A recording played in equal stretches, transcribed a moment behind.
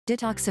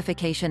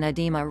Detoxification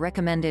edema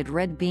recommended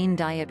red bean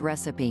diet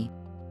recipe.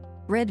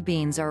 Red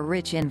beans are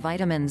rich in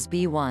vitamins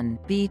B1,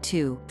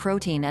 B2,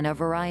 protein and a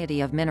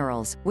variety of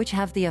minerals, which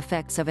have the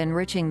effects of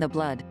enriching the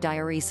blood,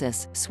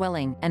 diuresis,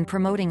 swelling, and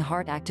promoting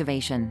heart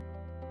activation.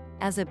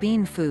 As a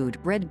bean food,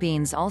 red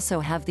beans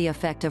also have the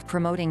effect of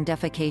promoting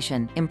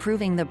defecation,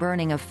 improving the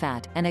burning of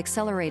fat, and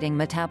accelerating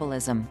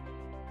metabolism.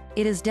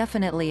 It is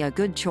definitely a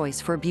good choice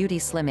for beauty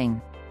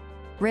slimming.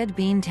 Red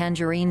bean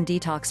tangerine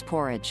detox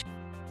porridge.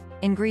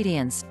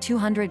 Ingredients: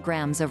 200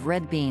 grams of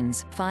red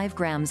beans, 5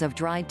 grams of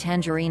dried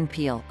tangerine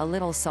peel, a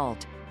little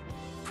salt.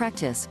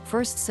 Practice: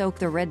 first soak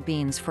the red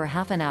beans for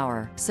half an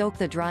hour, soak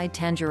the dried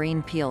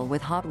tangerine peel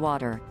with hot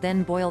water,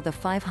 then boil the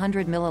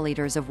 500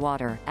 milliliters of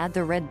water, add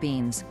the red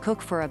beans,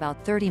 cook for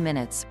about 30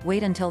 minutes,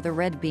 wait until the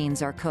red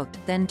beans are cooked,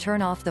 then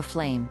turn off the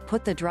flame,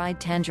 put the dried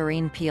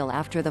tangerine peel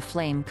after the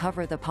flame,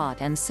 cover the pot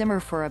and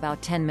simmer for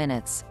about 10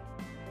 minutes.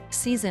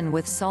 Season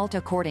with salt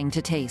according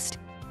to taste.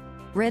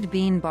 Red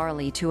bean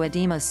barley to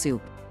edema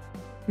soup.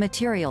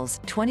 Materials: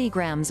 20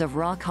 grams of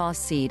raw cos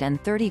seed and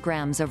 30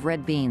 grams of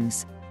red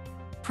beans.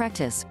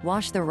 Practice: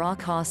 wash the raw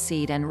cos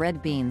seed and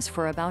red beans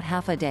for about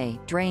half a day,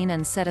 drain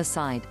and set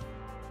aside.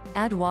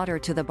 Add water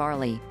to the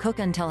barley, cook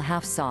until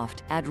half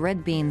soft, add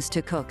red beans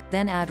to cook,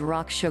 then add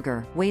rock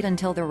sugar, wait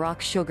until the rock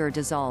sugar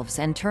dissolves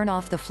and turn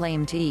off the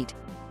flame to eat.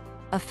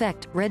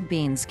 Effect: red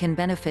beans can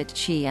benefit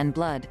qi and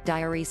blood,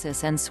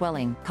 diuresis and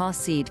swelling. Cos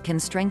seed can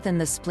strengthen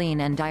the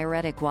spleen and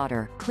diuretic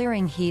water,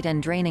 clearing heat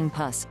and draining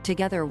pus,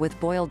 together with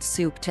boiled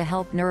soup to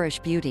help nourish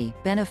beauty,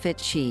 benefit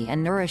qi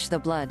and nourish the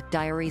blood,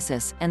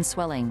 diuresis, and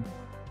swelling.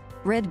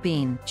 Red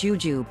bean,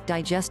 jujube,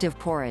 digestive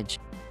porridge.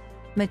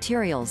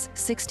 Materials: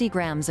 60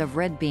 grams of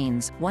red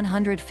beans,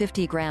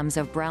 150 grams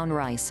of brown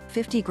rice,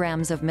 50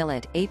 grams of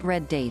millet, 8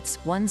 red dates,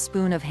 1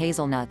 spoon of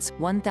hazelnuts,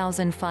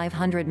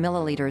 1,500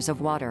 milliliters of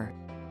water.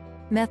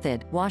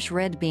 Method: wash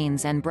red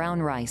beans and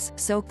brown rice,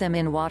 soak them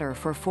in water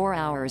for 4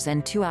 hours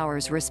and 2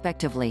 hours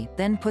respectively,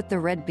 then put the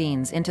red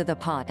beans into the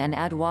pot and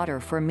add water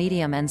for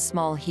medium and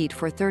small heat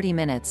for 30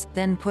 minutes,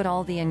 then put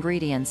all the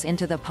ingredients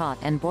into the pot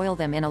and boil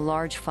them in a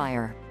large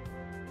fire.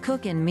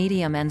 Cook in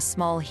medium and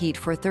small heat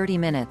for 30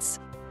 minutes.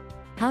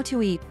 How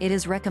to eat: it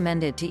is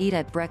recommended to eat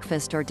at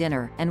breakfast or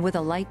dinner, and with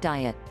a light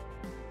diet.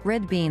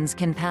 Red beans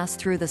can pass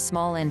through the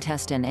small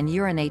intestine and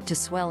urinate to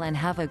swell and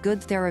have a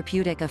good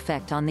therapeutic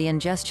effect on the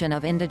ingestion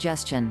of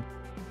indigestion.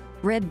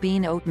 Red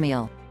bean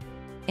oatmeal.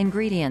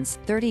 Ingredients: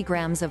 30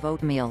 grams of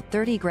oatmeal,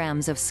 30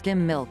 grams of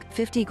skim milk,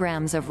 50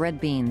 grams of red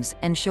beans,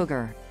 and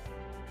sugar.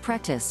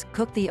 Practice: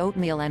 cook the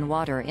oatmeal and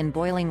water in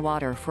boiling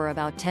water for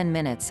about 10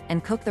 minutes,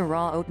 and cook the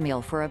raw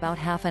oatmeal for about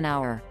half an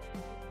hour.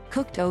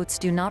 Cooked oats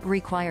do not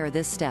require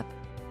this step.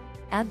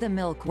 Add the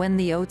milk when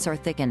the oats are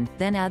thickened,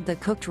 then add the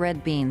cooked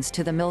red beans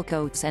to the milk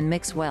oats and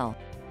mix well.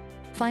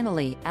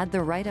 Finally, add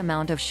the right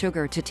amount of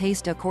sugar to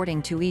taste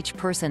according to each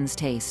person's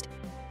taste.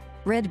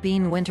 Red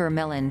bean winter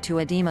melon to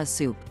edema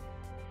soup.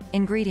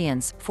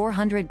 Ingredients: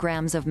 400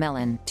 grams of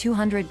melon,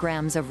 200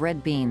 grams of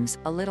red beans,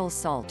 a little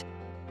salt.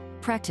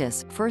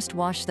 Practice: first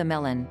wash the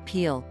melon,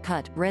 peel,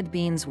 cut, red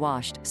beans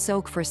washed,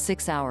 soak for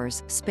 6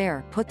 hours,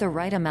 spare, put the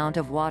right amount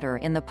of water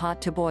in the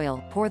pot to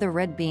boil, pour the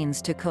red beans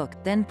to cook,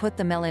 then put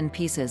the melon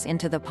pieces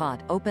into the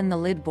pot, open the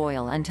lid,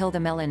 boil until the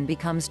melon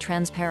becomes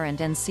transparent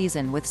and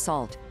season with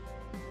salt.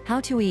 How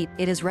to eat: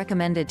 it is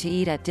recommended to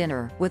eat at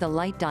dinner, with a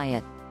light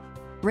diet.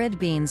 Red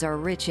beans are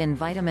rich in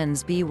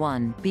vitamins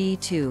B1,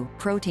 B2,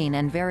 protein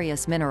and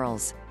various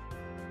minerals.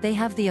 They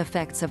have the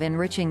effects of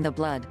enriching the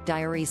blood,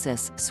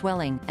 diuresis,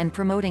 swelling, and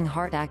promoting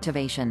heart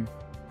activation.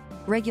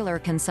 Regular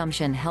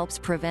consumption helps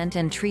prevent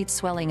and treat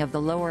swelling of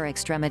the lower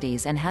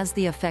extremities and has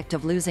the effect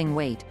of losing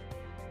weight.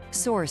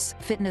 Source: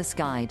 Fitness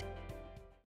Guide.